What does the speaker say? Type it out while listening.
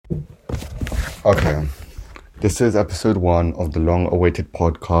Okay, this is episode 1 of the long-awaited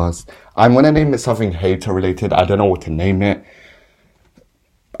podcast. I'm going to name it something hater-related. I don't know what to name it.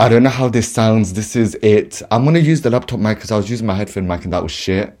 I don't know how this sounds. This is it. I'm going to use the laptop mic because I was using my headphone mic and that was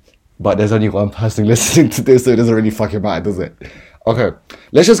shit. But there's only one person listening to this, so it doesn't really fucking matter, does it? Okay,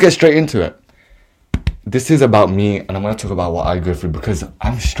 let's just get straight into it. This is about me, and I'm going to talk about what I go through because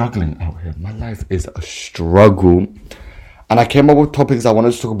I'm struggling out here. My life is a struggle. And I came up with topics I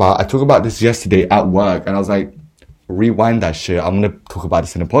wanted to talk about. I talked about this yesterday at work, and I was like, rewind that shit. I'm going to talk about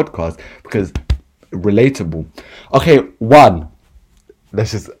this in a podcast because relatable. Okay, 1. I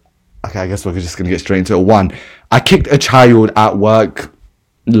guess we're just going to get straight into it. 1, I kicked a child at work.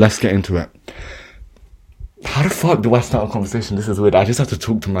 Let's get into it. How the fuck do I start a conversation? This is weird. I just have to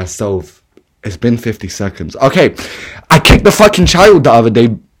talk to myself. It's been 50 seconds. Okay, I kicked the fucking child the other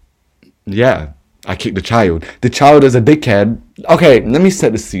day. Yeah, I kicked the child. The child is a dickhead. Okay, let me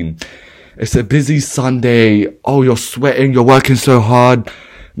set the scene. It's a busy Sunday. Oh, you're sweating. You're working so hard.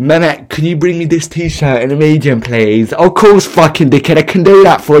 Mehmet, can you bring me this t-shirt in a medium, please? Of course, fucking dickhead. I can do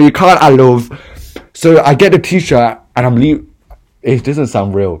that for you. Can't I, love? So I get the t-shirt and I'm leaving. It doesn't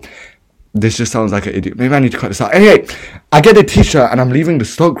sound real. This just sounds like an idiot. Maybe I need to cut this out. Anyway, I get the t-shirt and I'm leaving the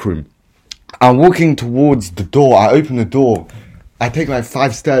stockroom. I'm walking towards the door. I open the door. I take like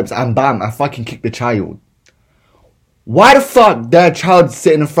 5 steps and bam, I fucking kick the child. Why the fuck their child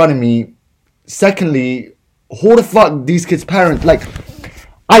sitting in front of me? Secondly, who the fuck these kids' parents? Like,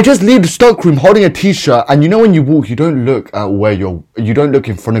 I just leave the stockroom holding a t-shirt, and you know when you walk, you don't look at where you don't look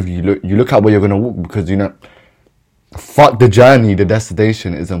in front of you. You look at where you're gonna walk because fuck the journey, the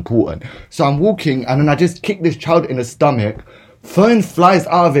destination is important. So I'm walking, and then I just kick this child in the stomach. Phone flies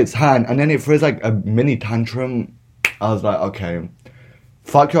out of its hand, and then it throws like a mini tantrum. I was like, okay,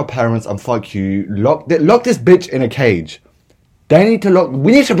 fuck your parents and fuck you. Lock this bitch in a cage. We need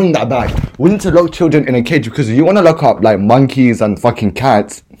to bring that back. We need to lock children in a cage because if you want to lock up like monkeys and fucking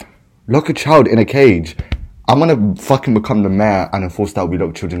cats, lock a child in a cage. I'm going to fucking become the mayor and enforce that we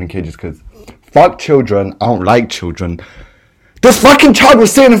lock children in cages because fuck children. I don't like children. This fucking child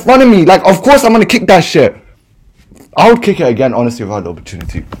was sitting in front of me. Like, of course I'm going to kick that shit. I would kick it again, honestly, if I had the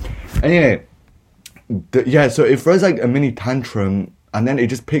opportunity. Anyway, so it throws like a mini tantrum and then it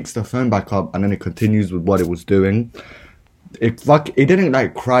just picks the phone back up and then it continues with what it was doing. It didn't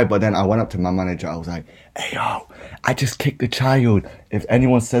like cry, but then I went up to my manager. I was like, hey yo, I just kicked the child. If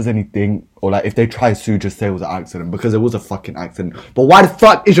anyone says anything or like if they try to sue, just say it was an accident because it was a fucking accident. But why the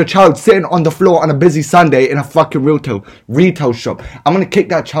fuck is your child sitting on the floor on a busy Sunday in a fucking retail shop? I'm gonna kick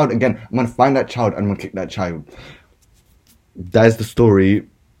that child again. I'm gonna find that child and I'm gonna kick that child. That's the story.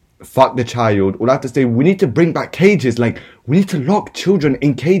 Fuck the child. All I have to say, we need to bring back cages. Like, we need to lock children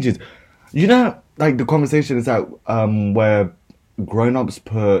in cages. You know, like the conversation is that where grown-ups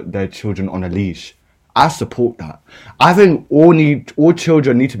put their children on a leash. I support that. I think all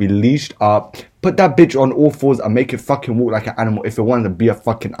children need to be leashed up. Put that bitch on all fours and make it fucking walk like an animal if it wanted to be a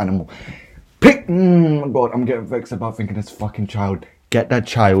fucking animal. Oh my god, I'm getting vexed about thinking this fucking child. Get that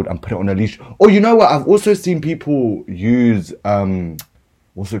child and put it on a leash. Or you know what? I've also seen people use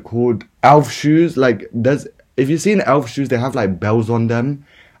what's it called? Elf shoes. Like if you've seen elf shoes, they have like bells on them.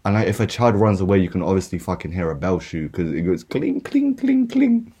 And like if a child runs away, you can obviously fucking hear a bell shoe because it goes cling, cling, cling,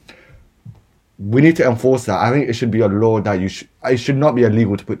 cling. We need to enforce that. I think it should be a law that it should not be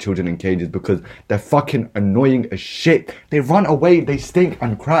illegal to put children in cages because they're fucking annoying as shit. They run away, they stink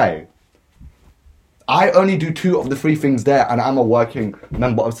and cry. I only do 2 of the 3 things there and I'm a working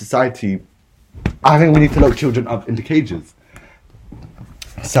member of society. I think we need to lock children up into cages.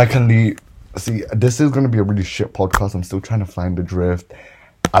 Secondly, see, this is going to be a really shit podcast. I'm still trying to find the drift.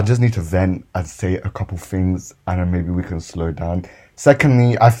 I just need to vent and say a couple things and then maybe we can slow down.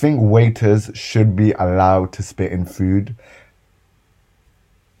 Secondly, I think waiters should be allowed to spit in food.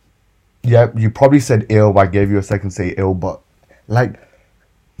 Yeah, you probably said ill. I gave you a second to say ill, but like,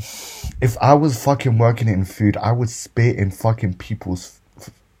 if I was fucking working in food, I would spit in fucking people's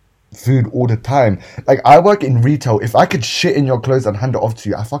food all the time. Like, I work in retail. If I could shit in your clothes and hand it off to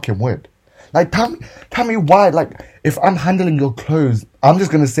you, I fucking would. Like, tell me why. Like, if I'm handling your clothes, I'm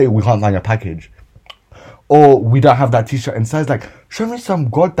just gonna say we can't find a package. Or we don't have that t-shirt in size. Like, show me some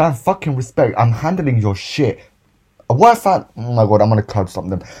goddamn fucking respect. I'm handling your shit. What if oh my god, I'm gonna cloud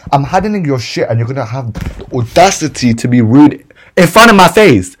something. I'm handling your shit and you're gonna have the audacity to be rude in front of my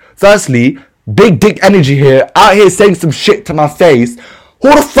face. Firstly, big dick energy here, out here saying some shit to my face.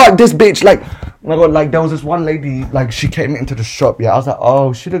 Who the fuck this bitch? Like, oh my god, like there was this one lady, like she came into the shop, yeah. I was like,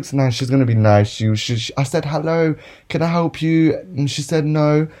 oh, she looks nice, she's gonna be nice. I said, hello, can I help you? And she said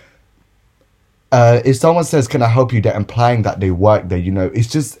no. If someone says, can I help you, they're implying that they work there, you know. It's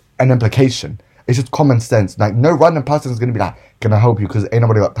just an implication. It's just common sense. Like, no random person is going to be like, can I help you? Because ain't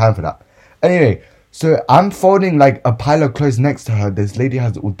nobody got time for that. Anyway, so I'm folding like a pile of clothes next to her. This lady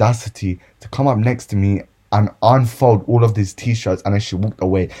has the audacity to come up next to me and unfold all of these t-shirts, and then she walked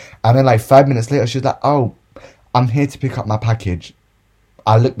away. And then like 5 minutes later, she's like, oh, I'm here to pick up my package.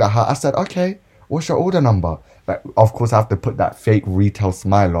 I looked at her, I said, okay, what's your order number? Like, of course, I have to put that fake retail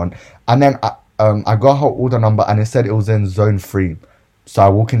smile on. And then I got her order number, and it said it was in zone 3. So I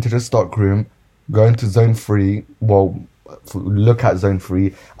walk into the stock room, go into zone 3, well, look at zone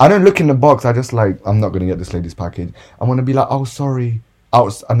 3. I don't look in the box, I just like, I'm not going to get this lady's package. I want to be like, oh, sorry.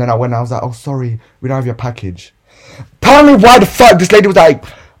 And then I was like, oh, sorry, we don't have your package. Tell me why the fuck this lady was like,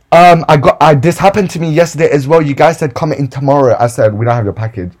 this happened to me yesterday as well. You guys said come in tomorrow. I said, we don't have your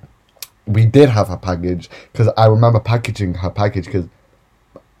package. We did have her package, because I remember packaging her package, because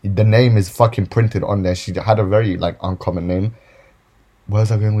the name is fucking printed on there. She had a very like uncommon name. Where's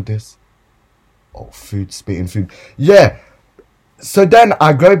I going with this? Oh, food, spitting food. Yeah. So then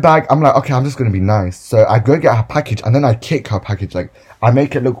I go back, I'm like, okay, I'm just going to be nice. So I go get her package, and then I kick her package. Like, I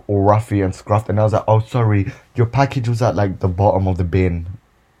make it look all roughy and scruffed. And I was like, oh, sorry, your package was at, like, the bottom of the bin.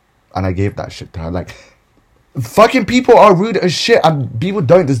 And I gave that shit to her. Like, fucking people are rude as shit, and people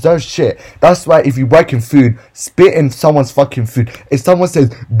don't deserve shit. That's why if you work in food, spit in someone's fucking food. If someone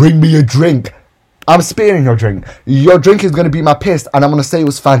says, bring me a drink, I'm spitting in your drink. Your drink is going to be my piss, and I'm going to say it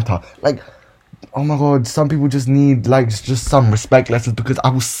was Fanta. Like, oh my god, some people just need like just some respect lessons, because I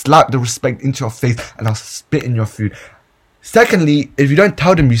will slap the respect into your face and I'll spit in your food. Secondly, if you don't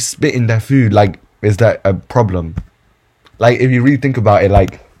tell them you spit in their food, like, is that a problem? Like, if you really think about it,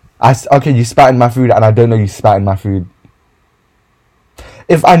 like, okay, you spat in my food and I don't know you spat in my food.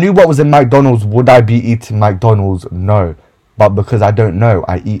 If I knew what was in McDonald's, would I be eating McDonald's? No. But because I don't know,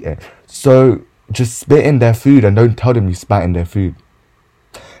 I eat it. So just spit in their food and don't tell them you spat in their food.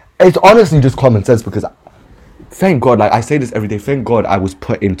 It's honestly just common sense, because thank God, like I say this every day, thank God I was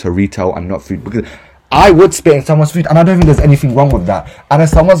put into retail and not food, because I would spit in someone's food, and I don't think there's anything wrong with that. And if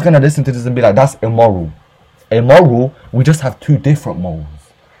someone's going to listen to this and be like, that's immoral. Immoral, we just have two different morals.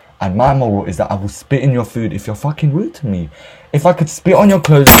 And my moral is that I will spit in your food if you're fucking rude to me. If I could spit on your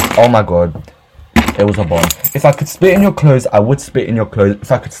clothes, oh my God, it was a bomb. If I could spit in your clothes, I would spit in your clothes.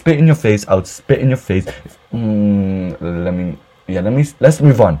 If I could spit in your face, I would spit in your face. Let's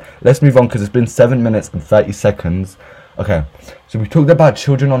move on. Let's move on, because it's been 7 minutes and 30 seconds. Okay, so we talked about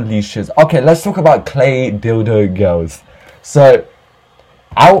children on leashes. Okay, let's talk about clay dildo girls. So,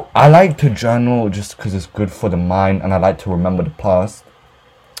 I like to journal just because it's good for the mind, and I like to remember the past.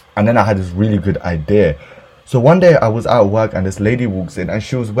 And then I had this really good idea. So one day I was at work, and this lady walks in, and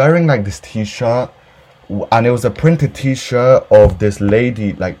she was wearing like this t-shirt, and it was a printed t-shirt of this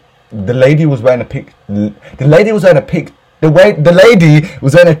lady. Like, the lady was wearing a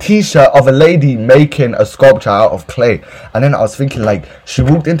t-shirt of a lady making a sculpture out of clay. And then I was thinking, like, she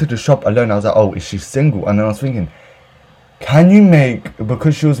walked into the shop alone. I was like, oh, is she single? And then I was thinking, can you make,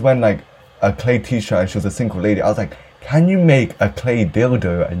 because she was wearing like a clay t-shirt and she was a single lady, I was like, can you make a clay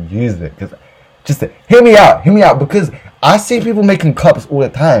dildo and use it? Because just hear me out, because I see people making cups all the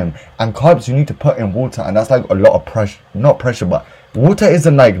time, and cups you need to put in water, and that's like a lot of pressure. Not pressure, but water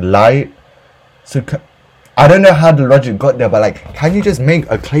isn't like light. So I don't know how the logic got there, but like, can you just make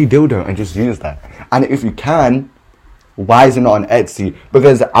a clay dildo and just use that? And if you can, why is it not on Etsy?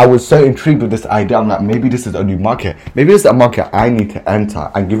 Because I was so intrigued with this idea. I'm like, maybe this is a new market. Maybe it's a market I need to enter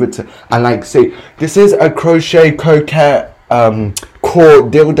and give it to, and like say, this is a crochet coquette core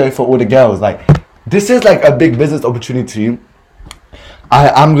dildo for all the girls. Like, this is like a big business opportunity.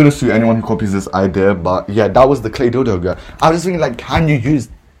 I'm gonna sue anyone who copies this idea, but yeah, that was the clay dildo girl. I was just thinking, like, can you use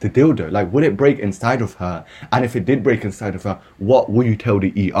the dildo? Like, would it break inside of her? And if it did break inside of her, what will you tell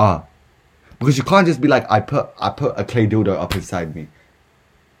the ER? Because you can't just be like, I put a clay dildo up inside me.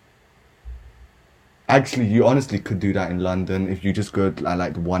 Actually, you honestly could do that in London if you just go at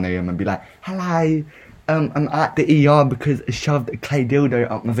like 1 a.m. and be like, hello, I'm at the ER because I shoved a clay dildo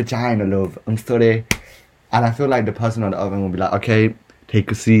up my vagina, love. I'm sorry. And I feel like the person on the other end will be like, okay,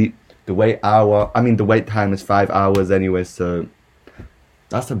 take a seat. The wait time is 5 hours anyway, so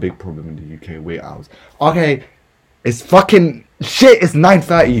that's a big problem in the UK, wait hours. Okay, it's fucking shit, it's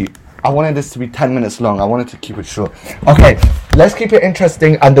 9:30. I wanted this to be 10 minutes long. I wanted to keep it short. Okay, let's keep it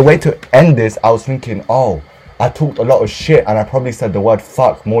interesting. And the way to end this, I was thinking, oh, I talked a lot of shit, and I probably said the word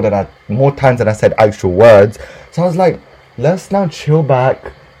fuck more times than I said actual words. So I was like, let's now chill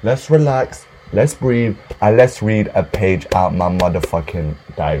back, let's relax, let's breathe, and let's read a page out my motherfucking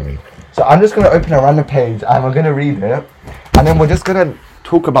diary. So I'm just going to open a random page, and we're going to read it, and then we're just going to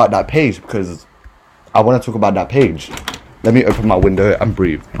talk about that page, because I want to talk about that page. Let me open my window and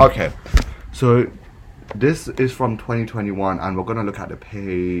breathe. Okay, So this is from 2021, and we're gonna look at the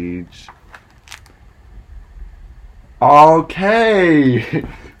page. Okay.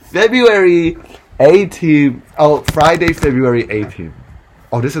 February 18th. Oh, Friday, February 18th.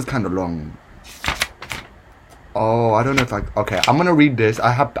 Oh, this is kind of long. Oh, I don't know if I... Okay, I'm gonna read this.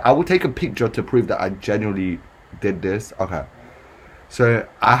 I will take a picture to prove that I genuinely did this. Okay. So,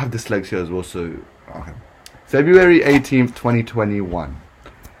 I have dyslexia as well, so... Okay. February 18th, 2021.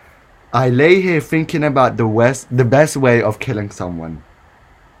 I lay here thinking about the best way of killing someone.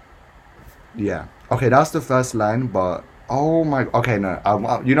 Yeah. Okay, that's the first line, but... Oh my... Okay, no.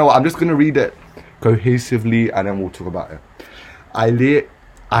 You know what? I'm just gonna read it cohesively, and then we'll talk about it.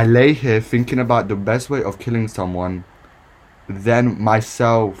 I lay here thinking about the best way of killing someone, then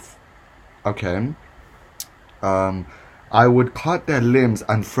myself, okay, I would cut their limbs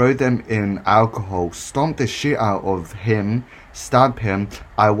and throw them in alcohol, stomp the shit out of him, stab him.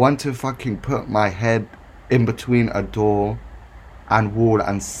 I want to fucking put my head in between a door and wall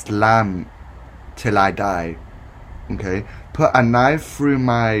and slam till I die, okay, put a knife through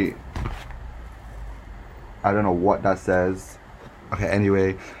my, I don't know what that says. Okay,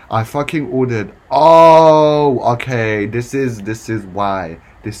 anyway, I fucking ordered... Oh, okay, this is why.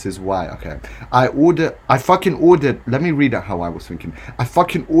 This is why, okay. I fucking ordered... Let me read out how I was thinking. I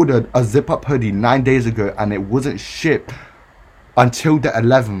fucking ordered a zip-up hoodie 9 days ago, and it wasn't shipped until the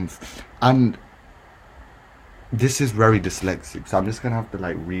 11th. And this is very dyslexic, so I'm just gonna have to,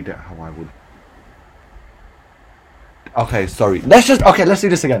 like, read it how I would... Okay, sorry. Let's do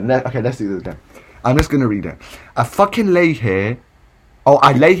this again. Let's do this again. I'm just gonna read it. I fucking lay here... Oh,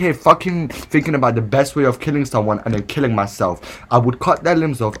 I lay here fucking thinking about the best way of killing someone and then killing myself. I would cut their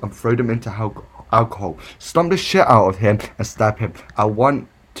limbs off and throw them into alcohol. Stomp the shit out of him and stab him. I want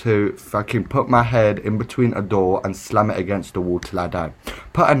to fucking put my head in between a door and slam it against the wall till I die.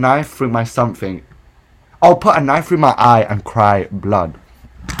 Put a knife through my something. Oh, put a knife through my eye and cry blood.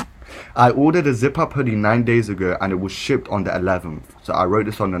 I ordered a zip-up hoodie 9 days ago and it was shipped on the 11th. So I wrote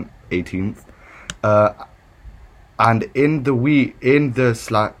this on the 18th. And in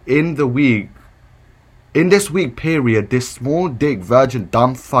this week period, this small dick virgin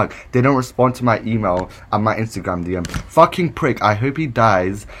dumb fuck didn't respond to my email and my Instagram DM. Fucking prick, I hope he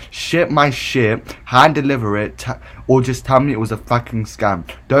dies. Ship my shit, hand deliver it, or just tell me it was a fucking scam.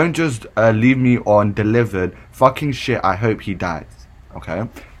 Don't just leave me on delivered. Fucking shit, I hope he dies. Okay,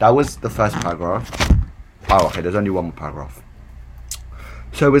 that was the first paragraph. Oh, okay, there's only one more paragraph.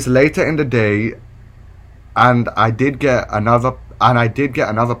 So it's later in the day, and I did get another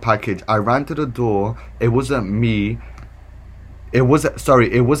package. I ran to the door. It wasn't me. It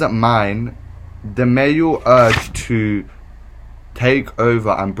wasn't mine. The male urge to take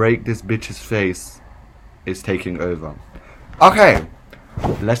over and break this bitch's face is taking over. Okay,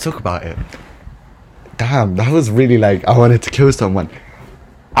 let's talk about it. Damn, that was really like, I wanted to kill someone.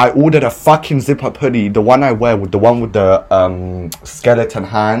 I ordered a fucking zip-up hoodie, the one I wear, with the one with the skeleton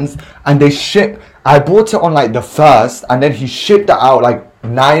hands, and they shipped. I bought it on like the 1st, and then he shipped it out like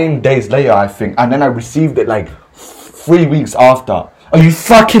 9 days later, I think, and then I received it like 3 weeks after. Are you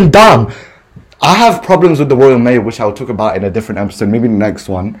fucking dumb? I have problems with the Royal Mail, which I'll talk about in a different episode, maybe the next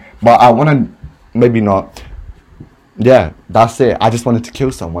one, but I want to, maybe not. Yeah, that's it. I just wanted to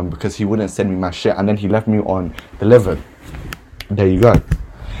kill someone because he wouldn't send me my shit, and then he left me on delivered. There you go.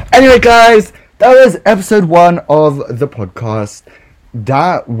 Anyway, guys, that was episode 1 of the podcast.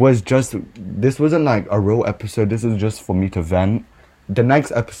 This wasn't like a real episode. This is just for me to vent. The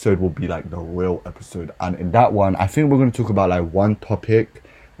next episode will be like the real episode, and in that one, I think we're going to talk about like one topic,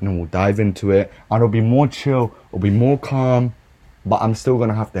 and then we'll dive into it, and it'll be more chill, it'll be more calm, but I'm still going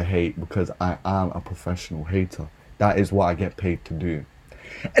to have to hate because I am a professional hater. That is what I get paid to do.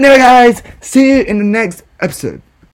 Anyway, guys, see you in the next episode.